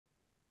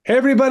Hey,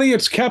 everybody,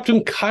 it's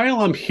Captain Kyle.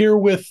 I'm here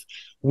with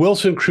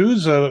Wilson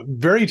Cruz, a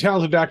very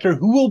talented actor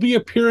who will be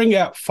appearing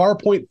at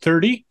Farpoint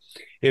 30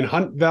 in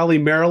Hunt Valley,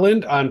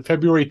 Maryland on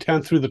February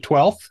 10th through the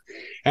 12th.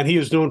 And he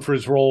is known for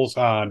his roles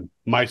on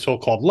My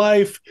So-Called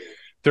Life,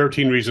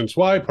 13 Reasons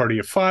Why, Party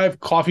of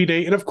Five, Coffee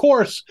Date, and of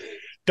course,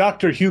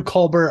 Dr. Hugh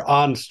Culber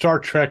on Star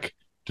Trek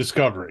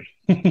Discovery.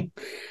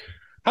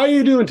 How are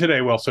you doing today,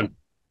 Wilson?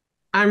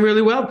 I'm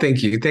really well,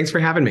 thank you. Thanks for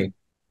having me.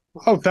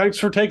 Oh, thanks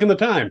for taking the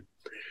time.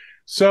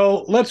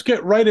 So let's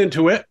get right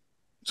into it.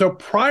 So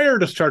prior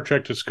to Star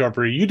Trek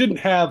Discovery, you didn't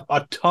have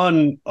a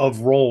ton of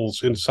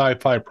roles in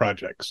sci-fi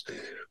projects,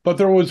 but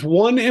there was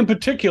one in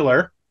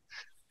particular,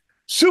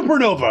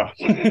 Supernova.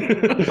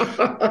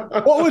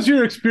 What was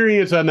your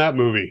experience on that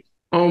movie?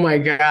 Oh my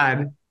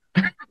God.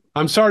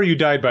 I'm sorry you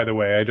died, by the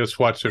way. I just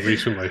watched it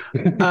recently.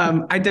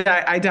 I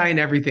die in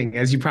everything,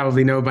 as you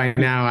probably know by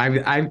now.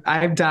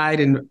 I've died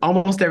in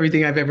almost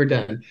everything I've ever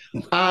done.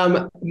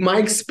 My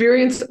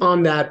experience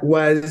on that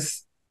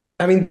was,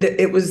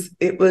 it was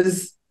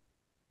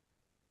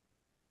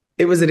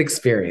an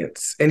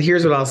experience. And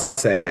here's what I'll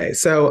say.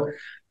 So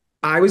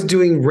I was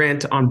doing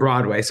Rent on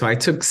Broadway. So I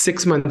took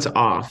 6 months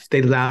off. They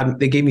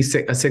gave me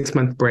a 6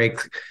 month break.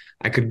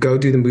 I could go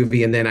do the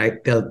movie, and then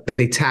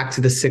they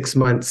tacked the 6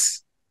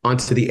 months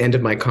onto the end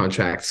of my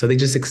contract. So they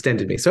just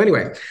extended me. So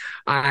anyway,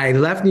 I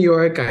left New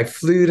York. I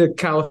flew to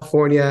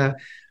California.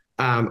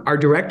 Our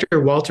director,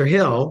 Walter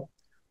Hill,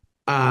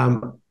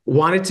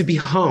 wanted to be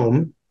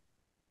home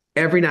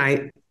every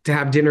night to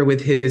have dinner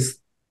with his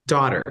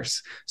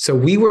daughters. So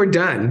we were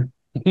done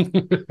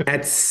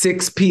at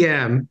 6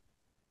 p.m.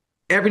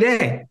 every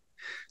day.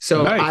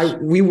 So Nice.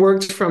 we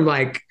worked from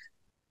like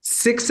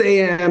 6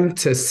 a.m.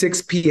 to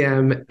 6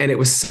 p.m. and it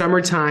was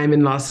summertime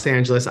in Los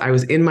Angeles. I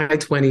was in my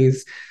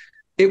 20s.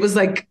 It was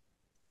like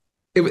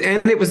it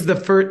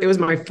was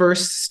my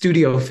first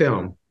studio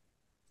film.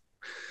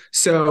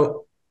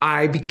 So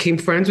I became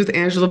friends with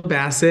Angela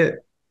Bassett,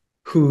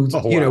 who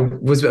Oh,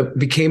 wow.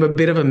 became a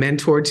bit of a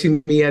mentor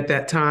to me at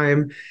that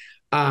time.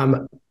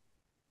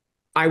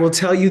 I will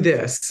tell you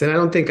this, and I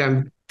don't think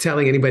I'm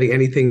telling anybody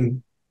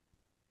anything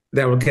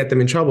that will get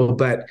them in trouble,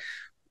 but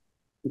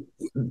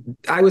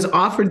I was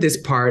offered this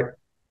part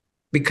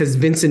because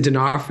Vincent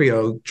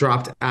D'Onofrio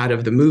dropped out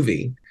of the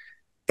movie.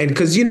 And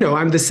because,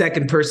 I'm the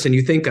second person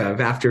you think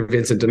of after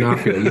Vincent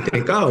D'Onofrio. You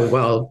think, oh,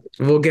 well,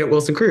 we'll get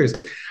Wilson Cruz.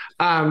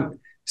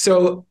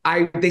 So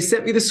they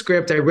sent me the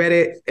script. I read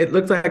it. It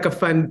looked like a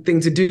fun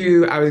thing to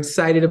do. I was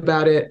excited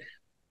about it.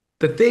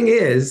 The thing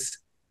is,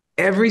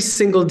 every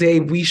single day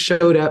we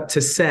showed up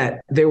to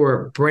set, there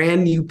were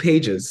brand new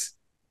pages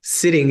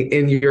sitting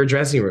in your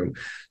dressing room.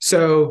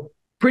 So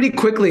pretty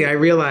quickly, I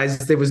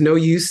realized there was no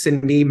use in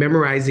me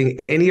memorizing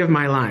any of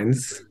my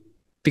lines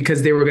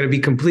because they were going to be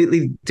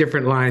completely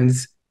different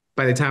lines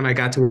by the time I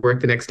got to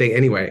work the next day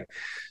anyway.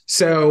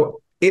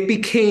 So it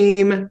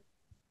became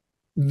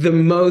the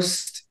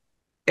most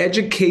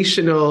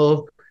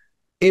educational,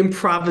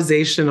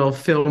 improvisational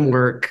film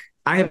work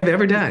I have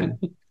ever done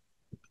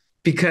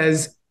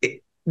because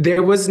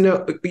there was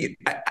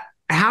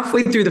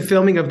halfway through the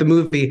filming of the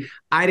movie,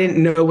 I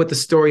didn't know what the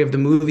story of the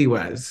movie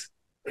was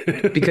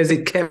because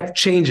it kept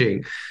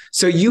changing.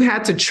 So you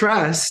had to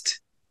trust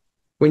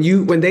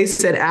when they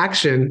said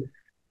action,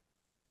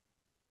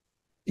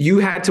 you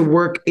had to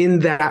work in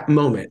that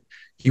moment.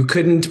 You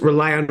couldn't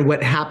rely on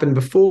what happened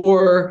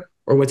before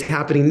or what's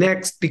happening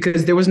next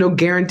because there was no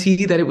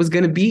guarantee that it was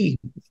going to be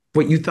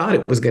what you thought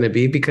it was going to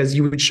be because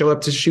you would show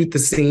up to shoot the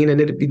scene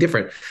and it'd be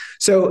different.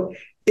 So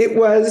it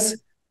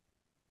was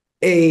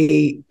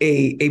a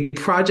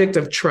project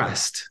of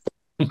trust.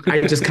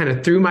 I just kind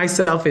of threw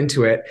myself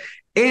into it.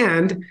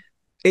 And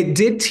it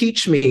did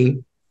teach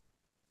me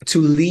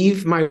to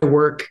leave my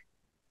work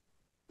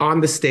on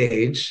the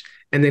stage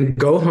and then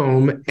go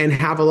home and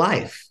have a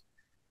life,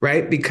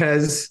 right?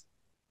 Because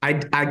I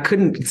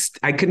couldn't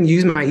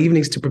use my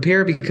evenings to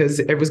prepare because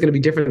it was going to be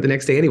different the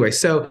next day anyway.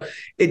 So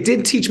it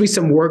did teach me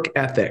some work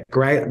ethic,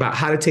 right? About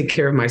how to take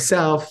care of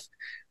myself,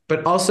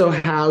 but also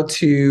how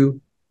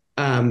to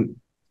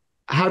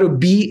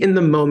be in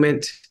the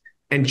moment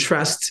and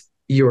trust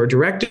your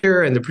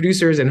director and the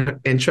producers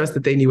and trust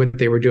that they knew what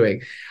they were doing.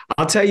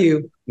 I'll tell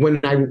you, when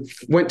I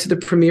went to the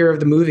premiere of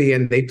the movie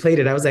and they played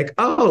it, I was like,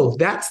 oh,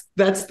 that's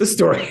the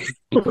story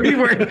we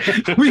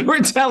were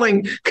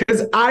telling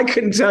because I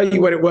couldn't tell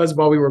you what it was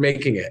while we were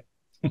making it.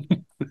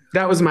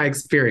 That was my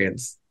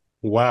experience.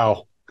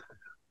 Wow.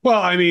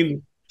 Well, I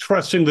mean,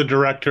 trusting the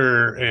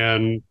director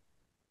and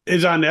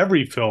is on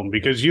every film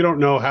because you don't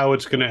know how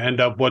it's going to end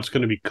up, what's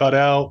going to be cut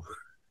out,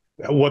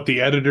 what the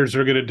editors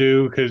are going to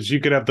do, because you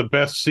could have the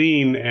best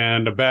scene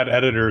and a bad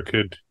editor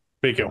could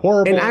make it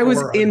horrible. And I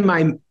was in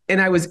my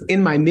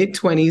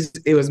mid-20s.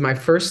 It was my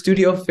first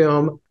studio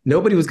film.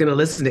 Nobody was going to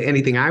listen to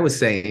anything I was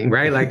saying,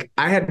 right? Like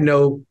I had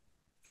no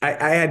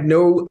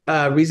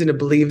reason to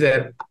believe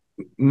that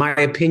my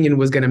opinion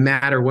was going to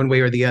matter one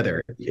way or the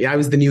other. I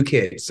was the new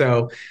kid.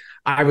 So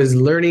I was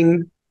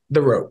learning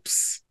the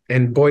ropes,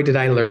 and boy, did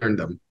I learn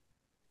them.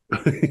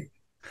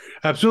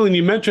 Absolutely. And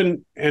you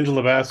mentioned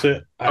Angela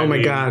Bassett. Oh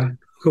my God,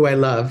 who I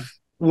love.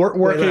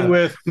 working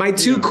with my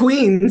two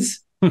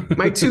queens.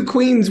 My two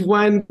queens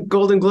won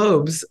Golden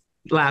Globes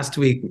last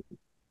week.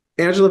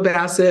 Angela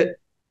Bassett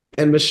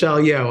and Michelle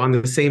Yeoh on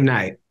the same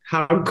night.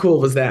 How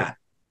cool was that?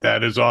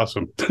 That is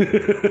awesome.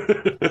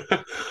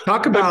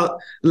 Talk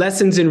about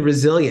lessons in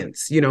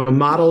resilience,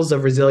 models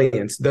of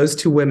resilience. Those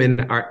two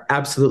women are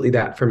absolutely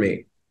that for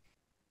me.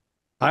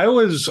 I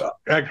was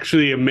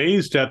actually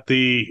amazed at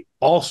the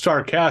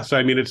all-star cast.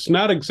 I mean, it's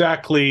not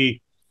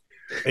exactly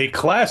a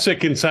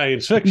classic in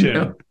science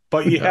fiction,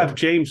 but you have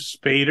James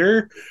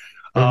Spader,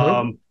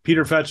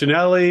 Peter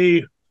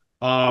Facinelli,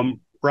 Robin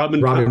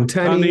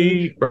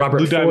Tunney,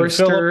 Robert Lou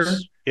Forster,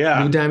 Phillips.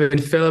 Yeah. Lou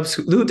Diamond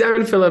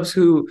Phillips,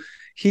 who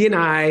he and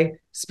I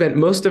spent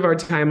most of our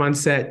time on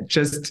set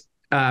just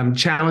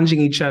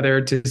challenging each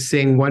other to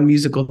sing one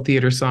musical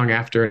theater song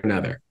after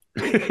another.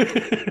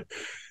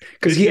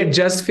 Because he had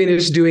just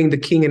finished doing The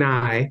King and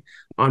I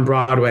on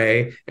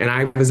Broadway, and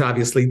I was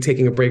obviously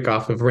taking a break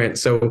off of Rent.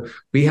 So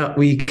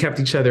we kept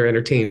each other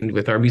entertained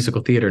with our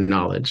musical theater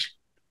knowledge.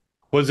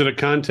 Was it a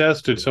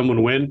contest? Did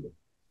someone win?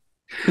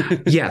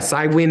 Yes,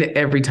 I win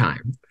every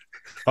time.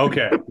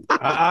 Okay.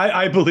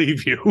 I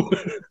believe you.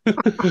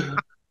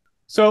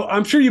 So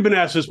I'm sure you've been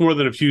asked this more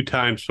than a few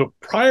times. So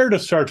prior to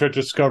Star Trek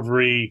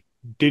Discovery,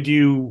 did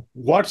you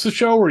watch the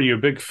show? Were you a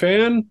big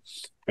fan?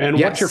 And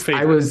yes, what's your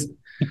favorite?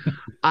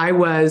 I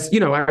was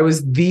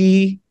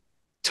the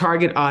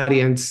target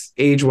audience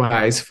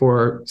age-wise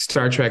for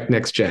Star Trek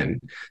Next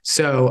Gen.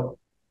 So,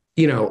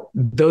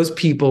 those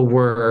people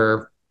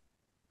were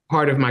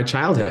part of my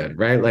childhood,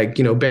 right? Like,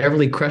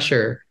 Beverly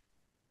Crusher,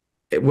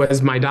 it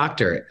was my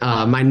doctor,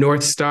 my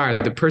North Star,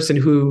 the person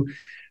who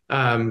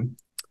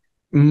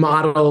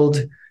modeled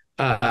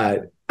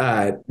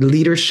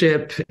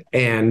leadership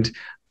and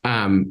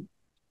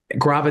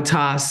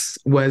gravitas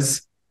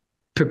was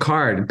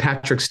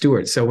Patrick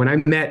Stewart. So when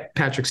I met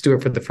Patrick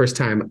Stewart for the first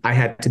time, I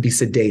had to be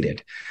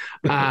sedated.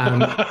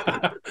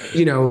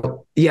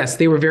 Yes,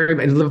 they were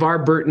very, and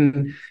LeVar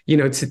Burton,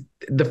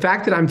 the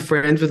fact that I'm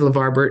friends with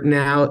LeVar Burton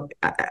now,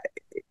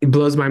 it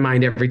blows my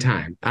mind every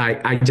time.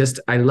 I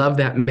love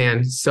that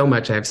man so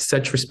much. I have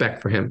such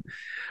respect for him.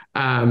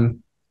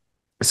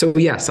 So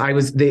yes, Star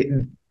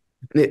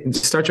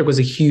Trek was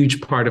a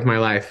huge part of my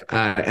life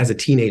as a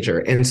teenager.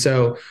 And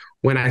so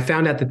when I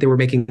found out that they were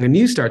making a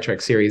new Star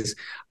Trek series,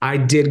 I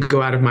did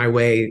go out of my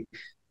way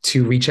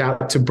to reach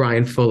out to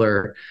Brian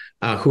Fuller,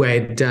 who I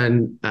had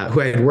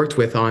worked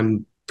with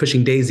on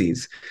Pushing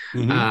Daisies.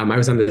 I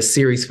was on the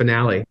series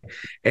finale.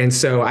 And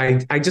so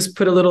I just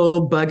put a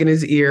little bug in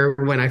his ear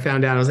when I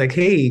found out. I was like,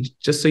 hey,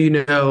 just so you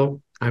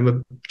know, I'm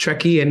a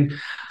Trekkie and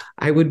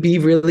I would be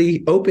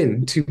really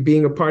open to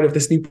being a part of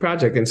this new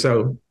project. And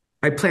so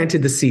I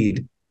planted the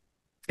seed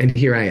and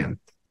here I am.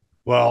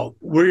 Well,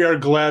 we are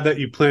glad that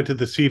you planted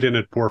the seed and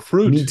it bore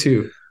fruit. Me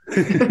too.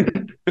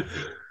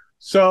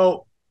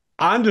 So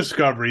on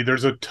Discovery,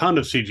 there's a ton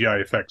of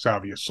CGI effects,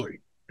 obviously.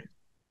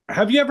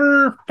 Have you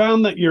ever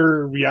found that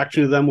your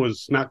reaction to them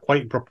was not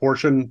quite in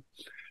proportion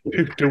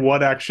to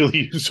what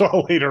actually you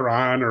saw later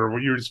on or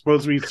what you were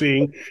supposed to be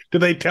seeing?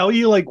 Did they tell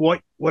you like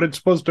what it's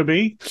supposed to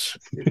be?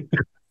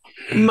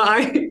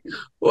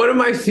 One of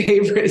my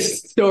favorite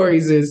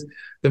stories is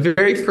the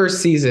very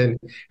first season.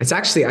 It's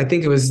actually, I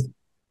think it was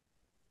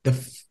the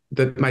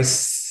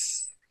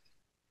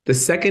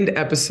second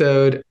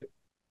episode,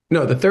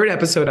 no, the third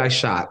episode I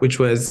shot, which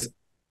was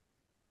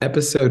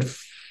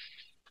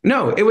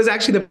it was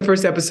actually the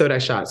first episode I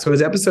shot. So it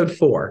was episode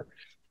 4.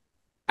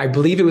 I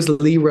believe it was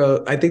Lee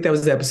Rose. I think that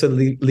was the episode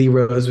Lee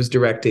Rose was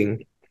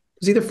directing. It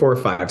was either 4 or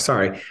 5,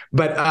 sorry.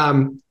 But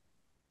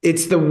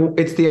it's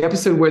the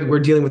episode where we're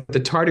dealing with the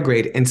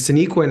tardigrade, and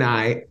Sonequa and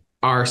I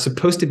are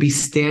supposed to be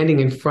standing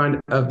in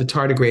front of the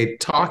tardigrade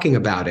talking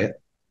about it.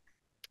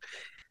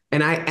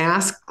 And I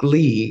asked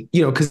Lee,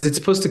 because it's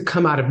supposed to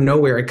come out of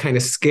nowhere and kind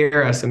of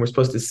scare us, and we're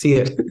supposed to see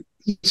it.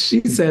 She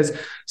says,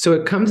 so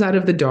it comes out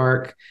of the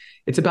dark.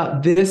 It's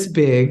about this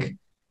big,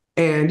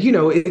 and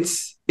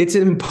it's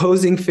an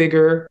imposing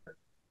figure.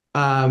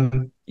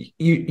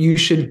 You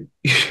should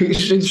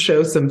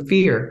show some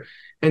fear.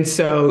 And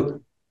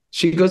so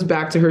she goes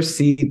back to her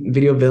seat,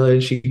 Video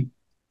Village. She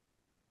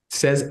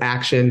says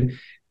action,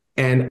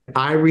 and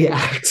I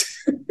react.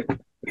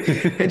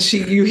 And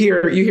you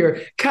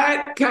hear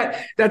cut,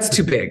 that's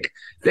too big.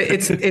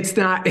 It's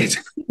not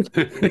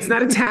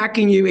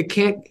attacking you. It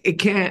can't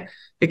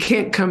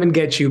come and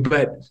get you,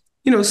 but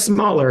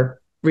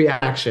smaller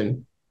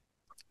reaction.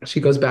 She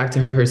goes back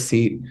to her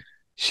seat.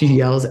 She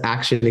yells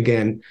action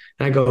again.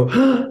 And I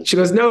go, she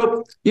goes,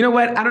 nope, you know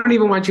what? I don't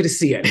even want you to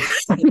see it.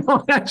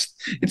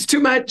 It's too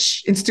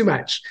much. It's too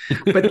much.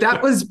 But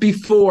that was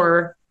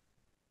before,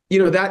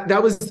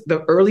 that was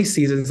the early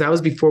seasons. That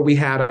was before we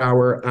had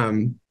our,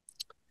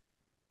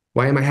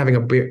 why am I having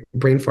a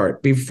brain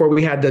fart? Before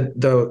we had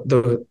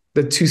the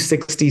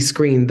 260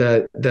 screen,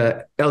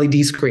 the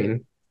LED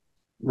screen,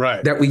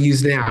 right, that we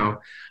use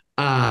now.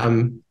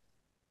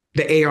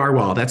 The AR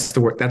wall, that's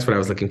the word. That's what I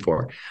was looking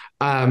for.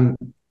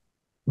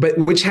 But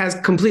which has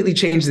completely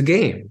changed the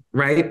game,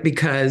 right?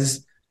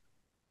 Because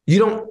we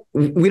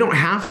don't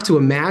have to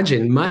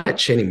imagine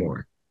much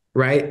anymore.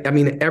 right? I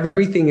mean,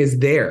 everything is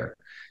there.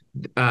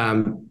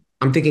 I'm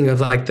thinking of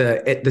like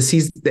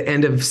the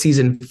end of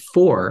season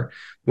 4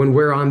 when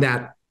we're on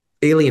that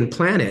alien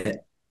planet.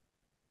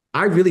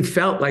 I really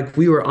felt like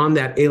we were on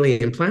that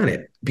alien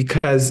planet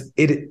because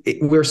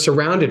we're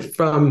surrounded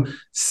from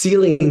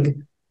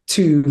ceiling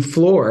to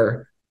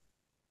floor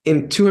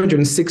in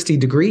 260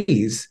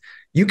 degrees.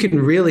 You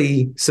can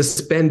really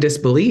suspend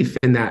disbelief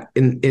in that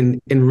in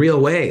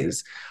real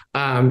ways.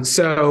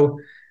 So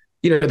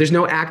there's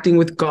no acting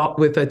with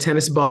with a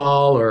tennis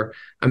ball or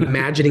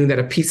imagining that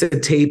a piece of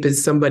tape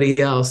is somebody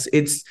else.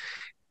 It's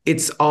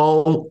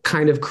all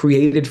kind of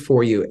created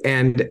for you.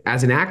 And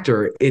as an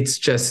actor, it's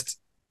just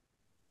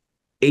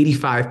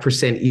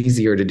 85%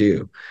 easier to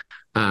do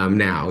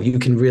now. You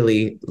can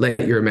really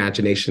let your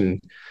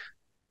imagination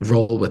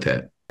roll with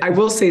it. I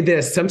will say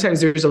this,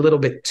 sometimes there's a little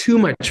bit too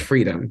much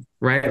freedom,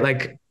 right?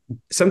 Like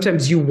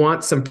sometimes you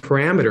want some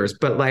parameters,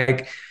 but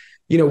like,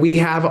 we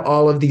have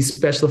all of these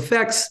special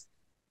effects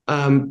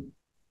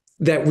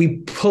that we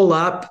pull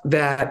up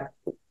that,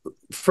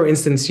 for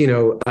instance,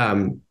 a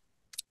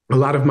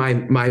lot of my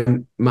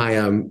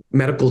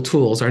medical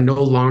tools are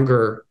no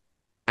longer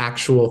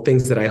actual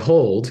things that I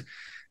hold.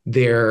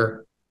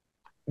 They're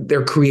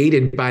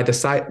created by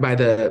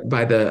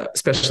the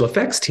special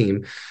effects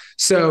team.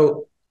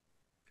 So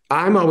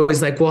I'm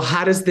always like, well,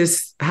 how does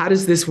this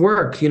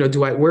work?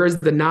 Where's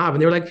the knob?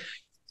 And they're like,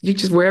 you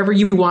just, wherever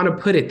you want to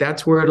put it,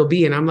 that's where it'll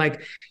be. And I'm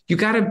like, you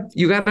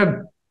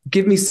gotta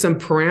give me some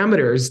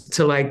parameters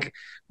to like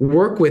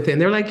work with. And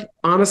they're like,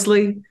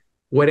 honestly,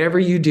 whatever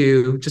you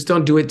do, just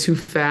don't do it too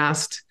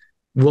fast.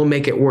 We'll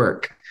make it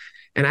work.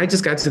 And I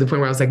just got to the point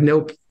where I was like,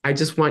 nope, I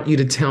just want you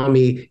to tell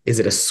me, is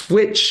it a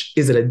switch?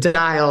 Is it a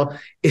dial?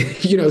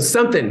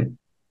 Something.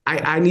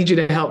 I need you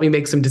to help me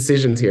make some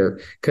decisions here,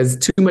 because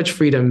too much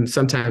freedom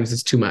sometimes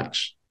is too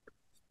much.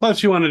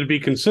 Plus, you want it to be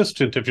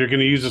consistent. If you're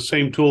going to use the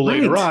same tool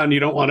later on, you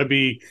don't want to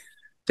be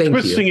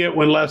twisting it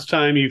when last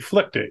time you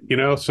flicked it,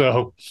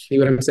 so. See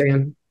what I'm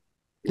saying?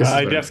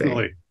 I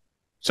definitely.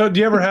 So do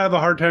you ever have a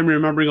hard time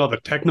remembering all the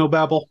techno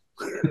babble?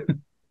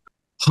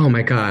 Oh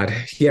my God.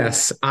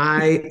 Yes.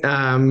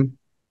 I'm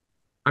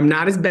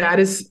not as bad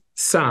as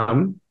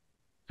some.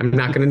 I'm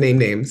not going to name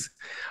names.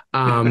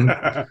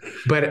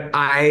 But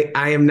I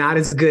am not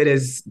as good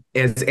as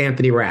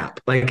Anthony Rapp.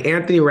 Like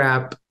Anthony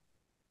Rapp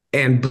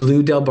and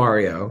Blue Del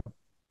Barrio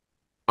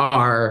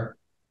are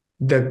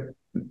the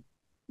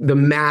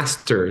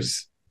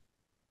masters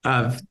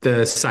of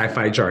the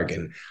sci-fi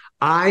jargon.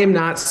 I am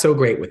not so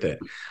great with it.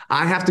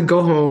 I have to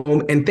go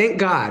home and thank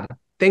God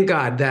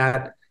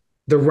that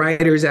the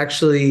writers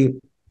actually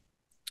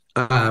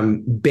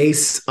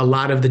base a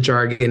lot of the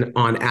jargon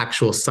on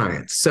actual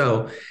science.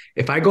 So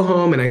if I go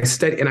home and I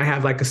study and I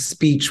have like a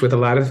speech with a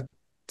lot of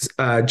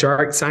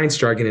science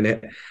jargon in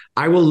it,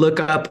 I will look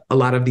up a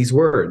lot of these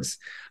words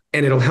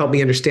and it'll help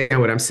me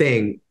understand what I'm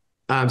saying.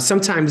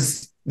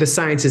 Sometimes the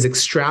science is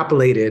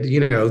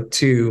extrapolated,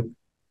 to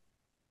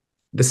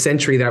the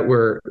century that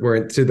we're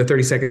to the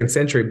 32nd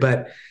century.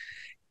 But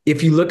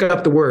if you look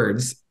up the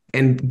words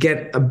and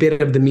get a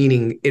bit of the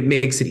meaning, it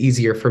makes it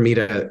easier for me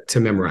to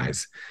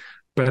memorize.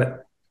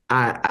 But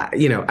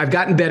I've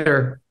gotten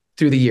better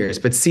through the years,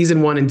 but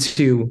season 1 and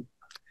 2,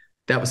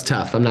 that was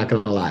tough. I'm not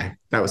going to lie.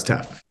 That was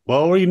tough.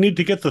 Well, you need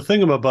to get the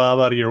thingamabob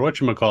out of your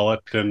whatchamacallit.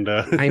 And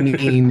I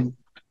mean,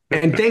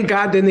 and thank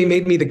God then they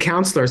made me the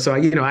counselor. So,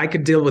 I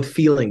could deal with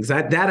feelings.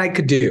 That I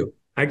could do.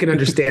 I can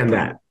understand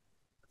that.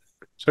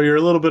 So you're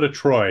a little bit of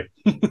Troy.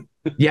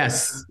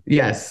 Yes.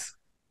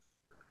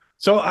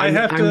 So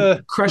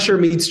I'm Crusher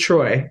meets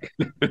Troy.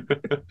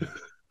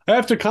 I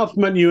have to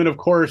compliment you, and of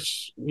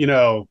course,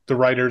 the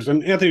writers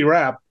and Anthony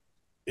Rapp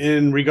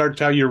in regard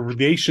to how your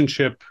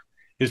relationship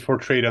is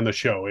portrayed on the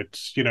show.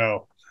 It's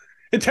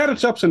it's had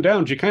its ups and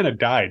downs. You kind of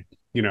died,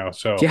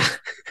 so yeah.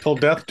 Till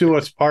death do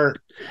us part.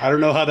 I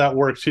don't know how that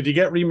works. Did you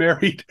get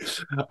remarried?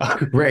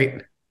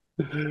 Right.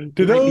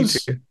 Do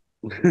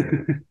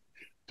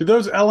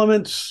those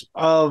elements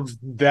of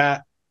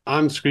that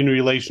on-screen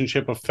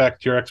relationship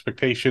affect your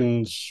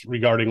expectations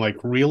regarding like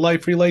real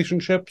life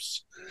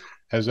relationships?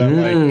 Has that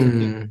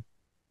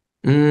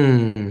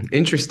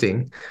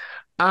interesting.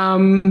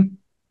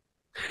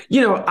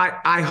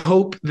 I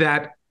hope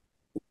that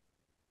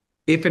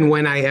if and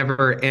when I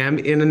ever am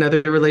in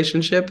another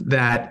relationship,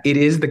 that it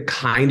is the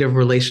kind of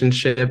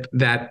relationship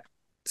that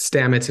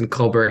Stamets and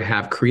Culber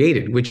have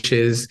created, which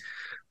is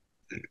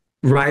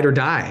ride or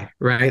die,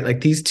 right?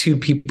 Like these two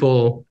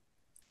people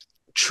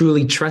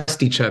truly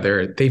trust each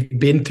other. They've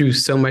been through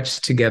so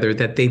much together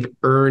that they've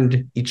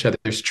earned each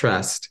other's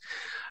trust.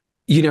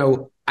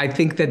 I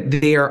think that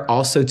they are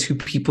also two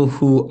people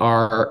who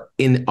are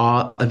in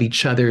awe of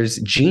each other's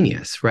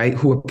genius, right?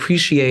 Who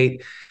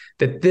appreciate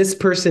that this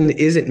person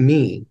isn't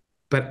me,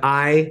 but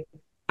I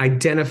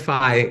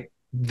identify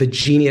the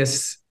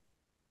genius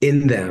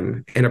in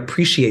them and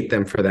appreciate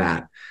them for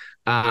that.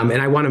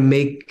 And I want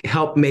to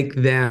help make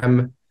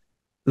them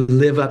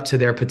live up to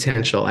their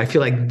potential. I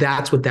feel like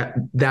that's what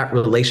that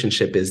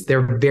relationship is.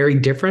 They're very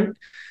different.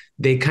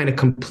 They kind of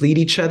complete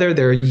each other.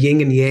 They're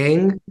yin and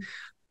yang,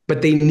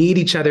 but they need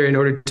each other in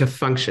order to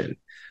function.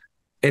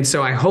 And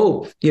so I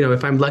hope,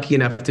 if I'm lucky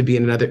enough to be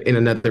in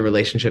another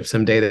relationship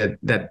someday,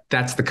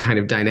 that's the kind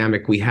of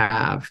dynamic we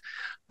have.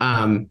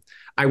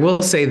 I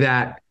will say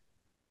that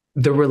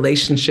the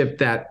relationship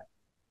that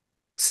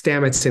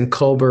Stamets and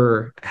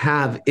Culber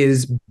have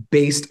is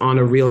based on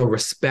a real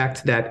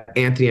respect that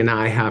Anthony and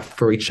I have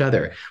for each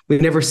other. We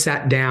never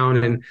sat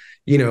down and,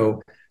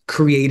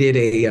 created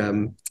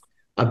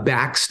a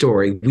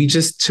backstory. We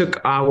just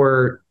took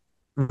our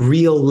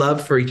real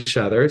love for each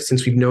other,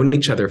 since we've known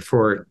each other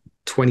for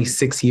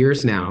 26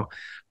 years now,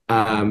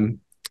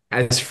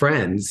 as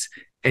friends,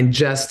 and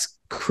just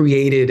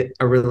created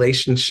a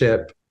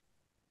relationship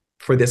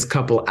for this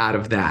couple out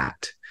of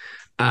that.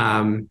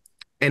 And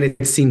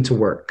it seemed to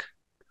work.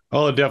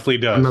 Oh, it definitely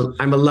does.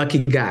 I'm a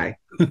lucky guy.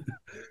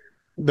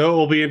 Though it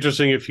will be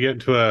interesting if you get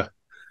into a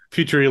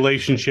future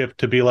relationship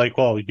to be like,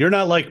 well, you're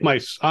not like my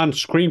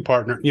on-screen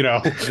partner,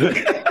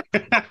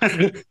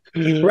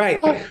 Right.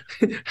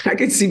 I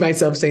could see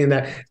myself saying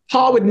that.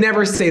 Paul would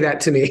never say that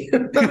to me.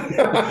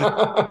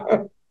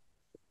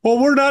 Well,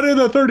 we're not in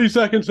the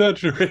 32nd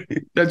century.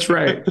 That's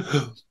right.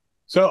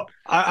 So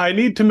I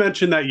need to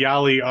mention that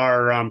Yali,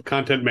 our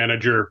content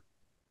manager,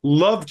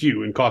 loved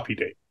you in Coffee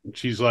Date.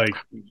 She's like,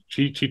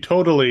 she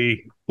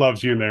totally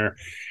loves you in there.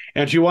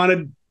 And she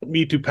wanted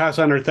me to pass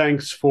on her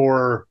thanks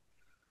for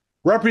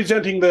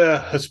representing the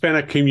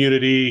Hispanic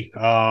community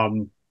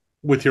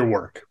with your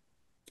work.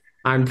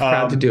 I'm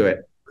proud to do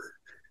it.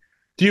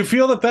 Do you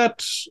feel that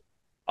that's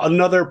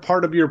another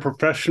part of your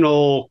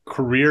professional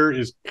career,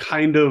 is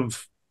kind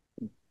of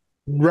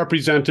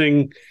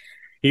representing,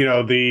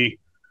 the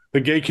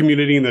gay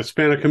community and the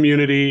Hispanic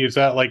community? Is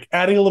that like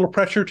adding a little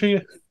pressure to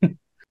you?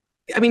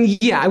 I mean,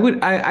 yeah,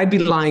 I'd be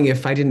lying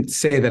if I didn't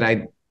say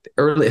that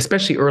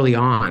especially early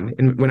on,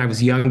 and when I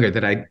was younger,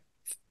 that I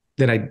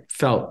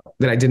felt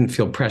that I didn't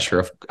feel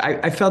pressure.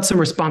 I felt some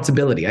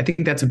responsibility. I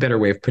think that's a better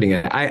way of putting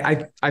it.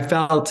 I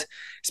felt,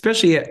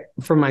 especially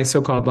for my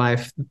so-called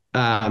life,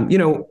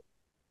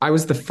 I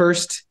was the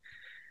first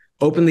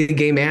openly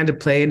gay man to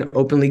play an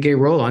openly gay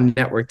role on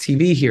network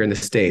TV here in the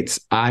States.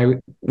 I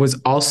was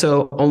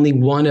also only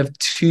one of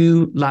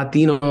 2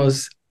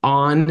 Latinos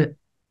on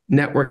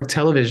network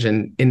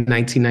television in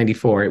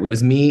 1994. It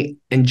was me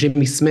and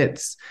Jimmy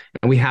Smits,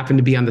 and we happened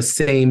to be on the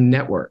same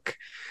network.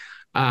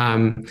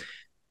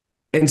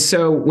 And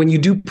so when you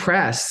do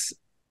press,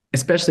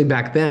 especially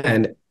back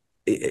then,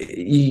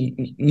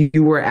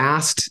 you were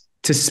asked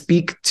to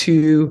speak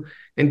to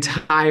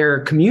entire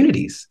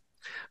communities.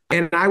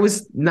 And I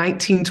was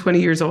 19,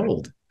 20 years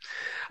old.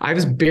 I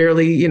was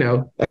barely,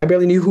 I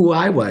barely knew who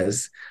I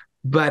was.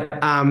 But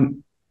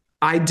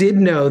I did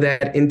know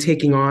that in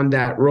taking on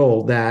that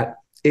role, that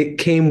it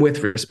came with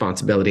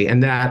responsibility,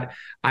 and that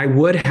I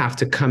would have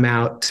to come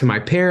out to my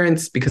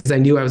parents, because I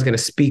knew I was going to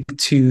speak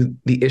to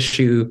the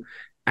issue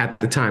at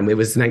the time. It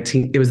was the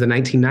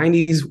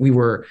 1990s. We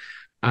were,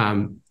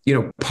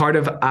 part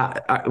of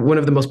one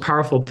of the most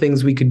powerful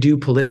things we could do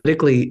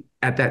politically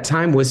at that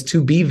time was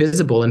to be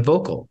visible and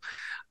vocal.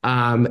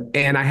 And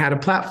I had a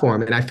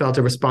platform, and I felt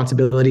a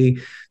responsibility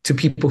to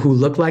people who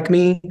look like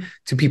me,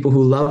 to people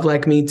who love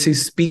like me, to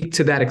speak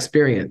to that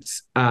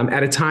experience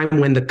at a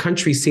time when the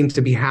country seems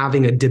to be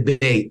having a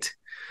debate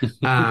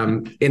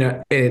in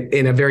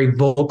a very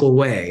vocal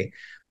way,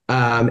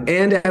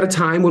 and at a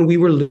time when we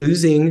were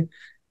losing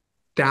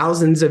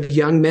thousands of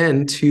young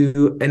men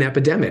to an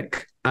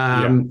epidemic.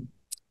 And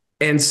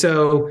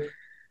so,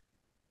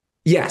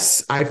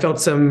 yes, I felt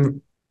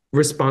some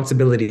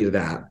responsibility to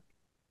that.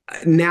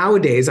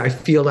 Nowadays, I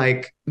feel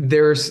like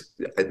there's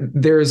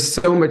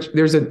so much,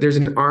 there's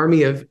an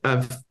army of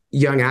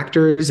young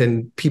actors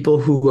and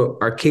people who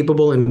are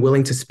capable and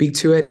willing to speak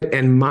to it.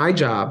 And my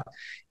job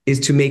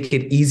is to make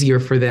it easier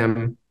for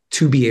them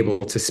to be able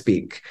to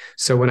speak.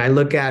 So when I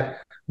look at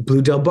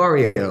Blue Del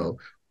Barrio,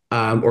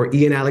 or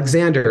Ian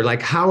Alexander,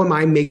 like, how am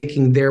I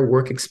making their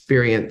work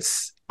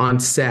experience on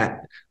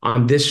set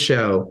on this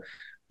show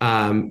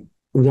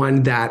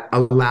one that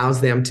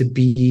allows them to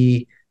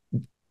be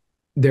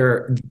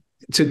to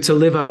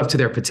live up to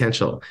their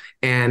potential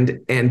and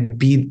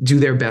do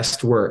their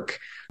best work,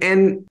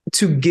 and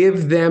to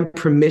give them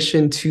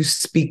permission to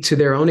speak to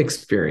their own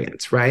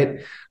experience, right?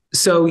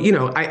 So,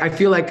 I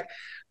feel like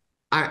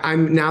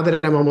I'm now that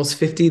I'm almost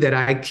 50, that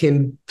I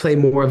can play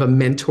more of a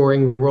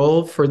mentoring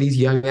role for these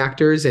young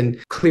actors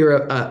and clear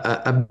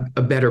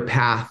a better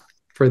path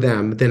for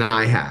them than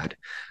I had.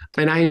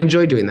 And I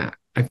enjoy doing that.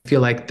 I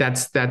feel like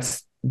that's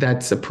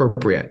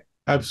appropriate.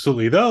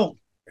 Absolutely. Though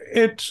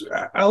it's,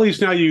 at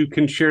least now you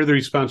can share the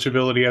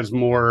responsibility as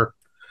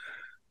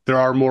there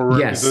are more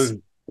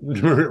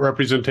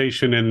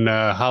representation in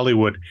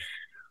Hollywood.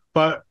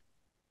 But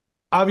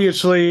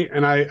obviously,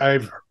 and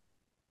I've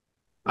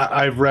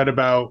read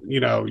about,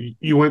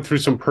 you went through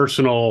some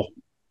personal,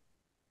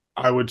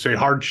 I would say,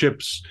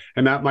 hardships,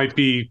 and that might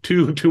be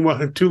too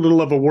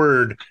little of a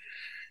word,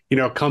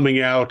 coming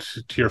out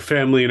to your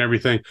family and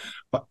everything.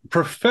 But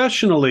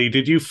professionally,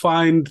 did you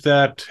find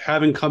that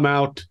having come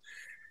out,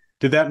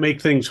 did that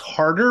make things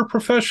harder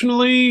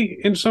professionally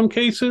in some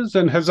cases?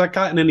 And has that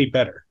gotten any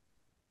better?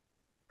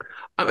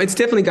 It's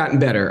definitely gotten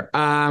better.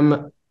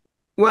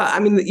 Well, I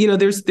mean,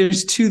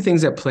 there's two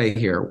things at play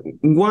here.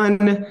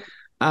 One,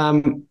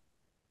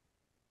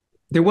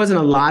 there wasn't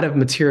a lot of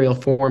material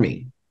for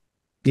me,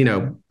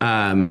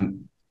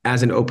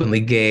 as an openly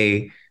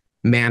gay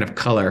man of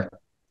color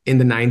in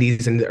the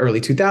 90s and the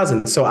early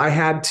 2000s. So I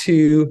had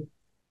to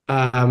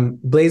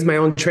blaze my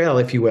own trail,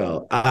 if you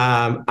will.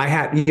 I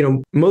had,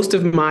 most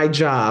of my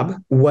job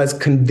was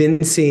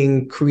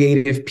convincing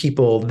creative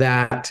people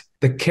that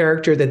the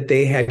character that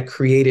they had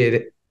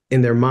created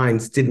in their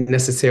minds didn't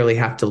necessarily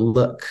have to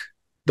look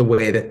the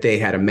way that they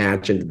had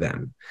imagined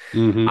them.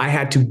 Mm-hmm. I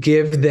had to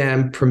give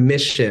them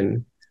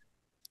permission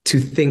to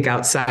think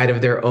outside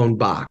of their own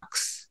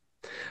box.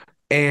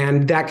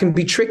 And that can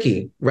be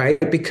tricky, right?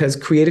 Because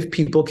creative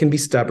people can be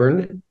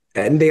stubborn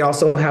and they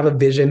also have a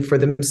vision for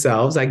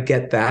themselves. I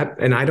get that.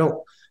 And I don't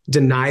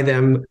deny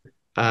them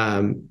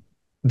the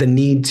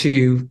need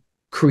to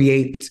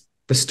create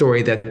the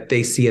story that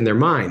they see in their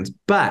minds.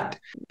 But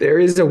there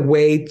is a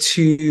way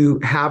to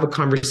have a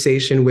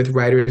conversation with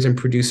writers and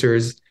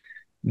producers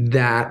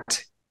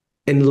that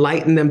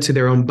enlighten them to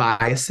their own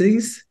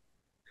biases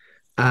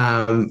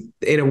in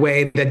a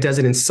way that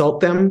doesn't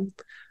insult them,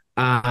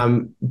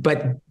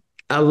 but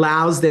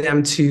allows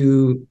them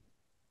to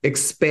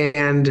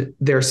expand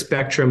their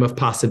spectrum of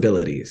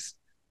possibilities.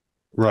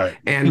 Right.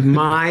 And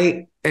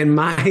my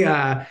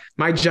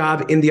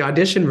job in the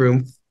audition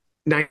room,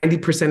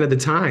 90% of the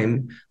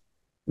time,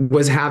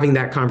 was having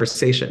that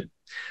conversation.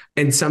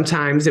 And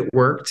sometimes it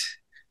worked.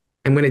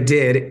 And when it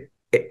did,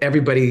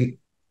 everybody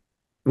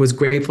was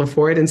grateful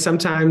for it. And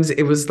sometimes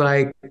it was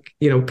like,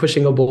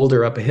 pushing a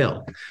boulder up a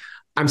hill.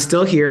 I'm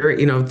still here,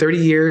 30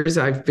 years.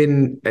 I've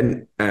been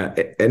an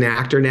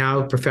actor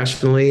now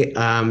professionally.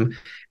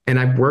 And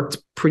I've worked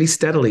pretty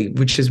steadily,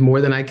 which is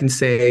more than I can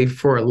say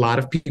for a lot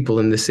of people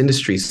in this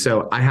industry.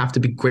 So I have to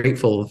be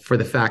grateful for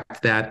the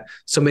fact that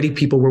so many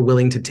people were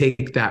willing to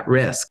take that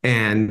risk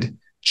and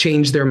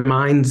change their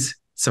minds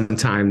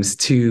sometimes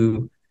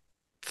to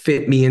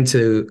fit me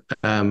into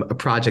a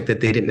project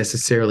that they didn't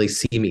necessarily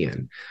see me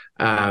in.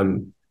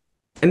 And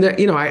that,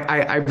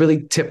 I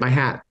really tip my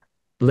hat,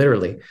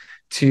 literally,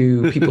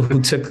 to people who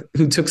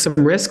took some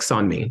risks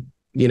on me.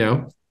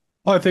 Well,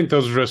 I think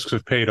those risks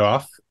have paid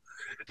off.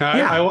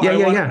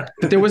 Yeah.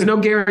 There was no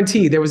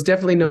guarantee. There was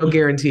definitely no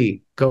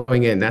guarantee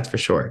going in. That's for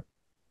sure.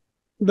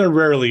 There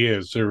rarely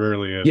is.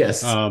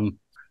 Yes.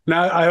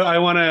 Now, I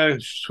want to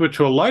switch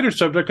to a lighter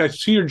subject. I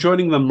see you're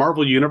joining the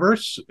Marvel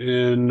Universe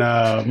in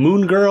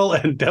Moon Girl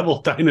and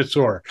Devil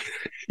Dinosaur.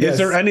 Yes. Is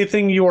there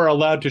anything you are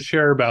allowed to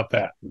share about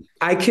that?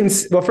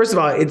 Well, first of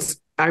all,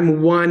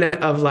 I'm one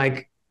of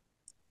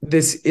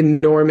this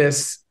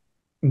enormous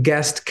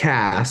guest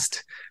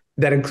cast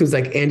that includes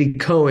Andy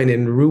Cohen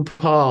and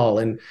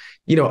RuPaul and,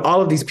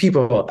 all of these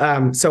people.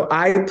 So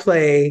I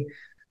play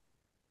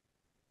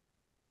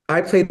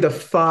the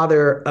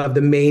father of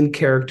the main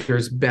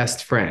character's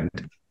best friend.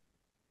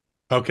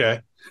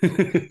 Okay.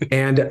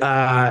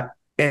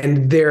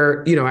 and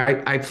they're,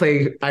 I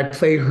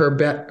play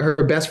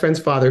her best friend's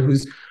father,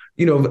 who's,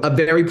 a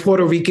very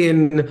Puerto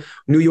Rican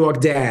New York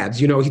dad.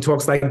 He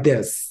talks like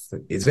this.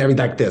 It's very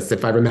like this,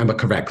 if I remember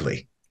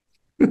correctly.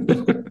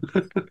 And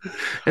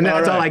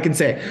that's all I can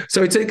say.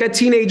 So it's a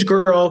teenage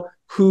girl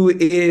who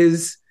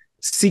is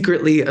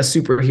secretly a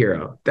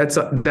superhero.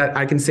 That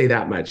I can say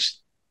that much.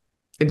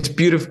 It's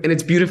beautiful, and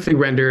it's beautifully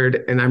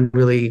rendered, and I'm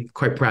really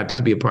quite proud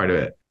to be a part of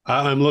it.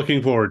 I'm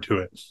looking forward to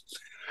it.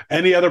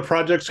 Any other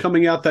projects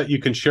coming out that you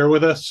can share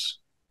with us?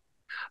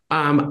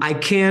 I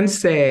can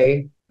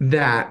say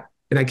that,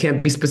 and I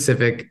can't be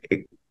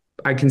specific.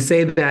 I can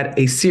say that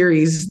a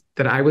series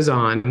that I was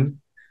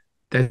on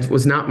that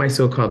was not My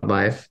So-Called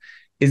Life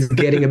is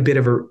getting a bit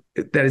of a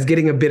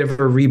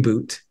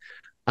reboot,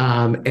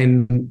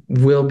 and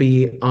will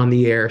be on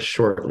the air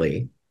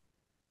shortly.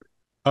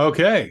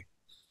 Okay.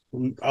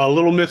 A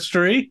little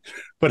mystery,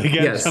 but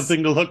again, yes.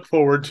 Something to look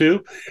forward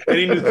to.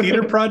 Any new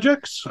theater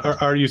projects?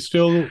 Are you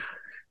still?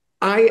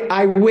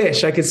 I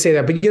wish I could say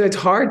that, but it's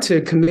hard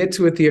to commit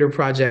to a theater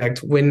project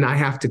when I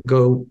have to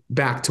go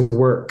back to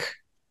work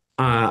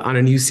on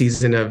a new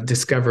season of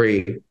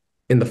Discovery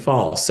in the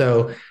fall.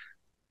 So,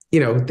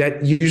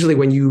 that usually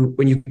when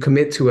you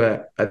commit to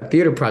a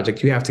theater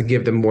project, you have to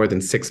give them more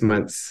than 6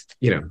 months.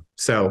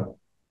 So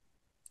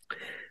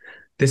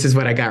this is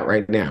what I got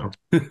right now.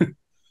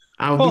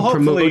 I'll be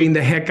promoting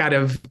the heck out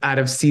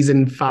of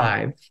season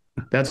 5.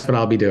 That's what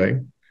I'll be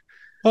doing.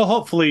 Well,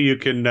 hopefully you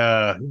can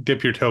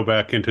dip your toe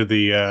back into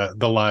the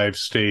live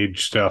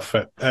stage stuff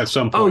at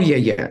some point. Oh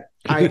yeah.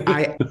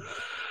 I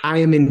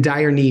am in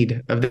dire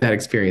need of that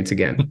experience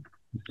again.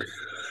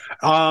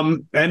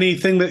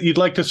 Anything that you'd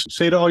like to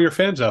say to all your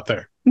fans out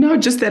there? No,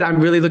 just that I'm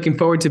really looking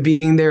forward to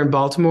being there in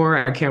Baltimore.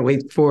 I can't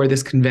wait for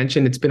this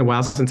convention. It's been a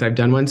while since I've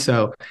done one.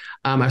 So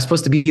I was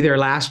supposed to be there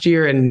last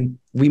year, and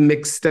we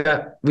messed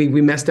up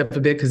a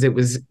bit because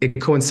it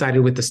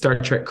coincided with the Star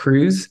Trek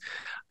cruise,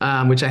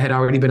 which I had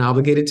already been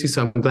obligated to.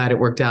 So I'm glad it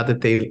worked out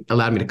that they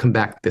allowed me to come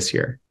back this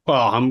year.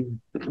 Well,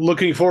 I'm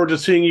looking forward to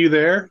seeing you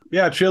there.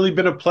 Yeah, it's really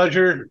been a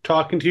pleasure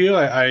talking to you.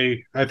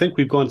 I think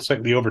we've gone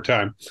slightly over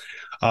time.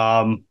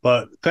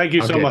 But thank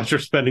you so much for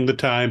spending the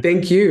time.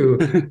 Thank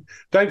you.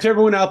 Thanks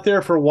everyone out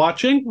there for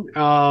watching.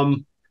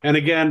 And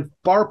again,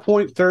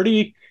 Farpoint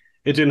 30,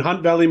 it's in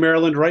Hunt Valley,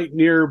 Maryland, right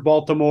near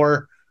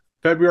Baltimore,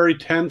 February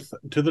 10th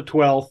to the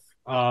 12th,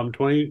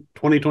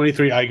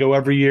 2023. I go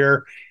every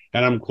year,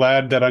 and I'm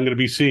glad that I'm going to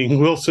be seeing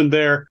Wilson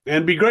there.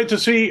 And be great to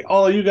see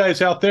all of you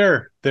guys out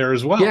there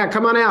as well. Yeah,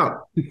 come on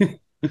out.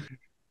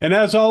 And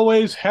as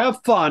always,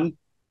 have fun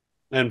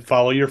and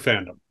follow your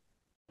fandom.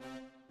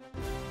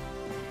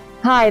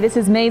 Hi, this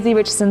is Maisie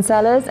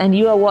Richardson-Sellers, and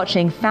you are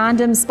watching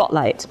Fandom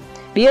Spotlight.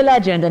 Be a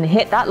legend and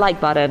hit that like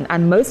button,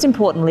 and most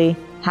importantly,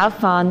 have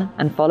fun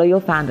and follow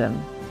your fandom.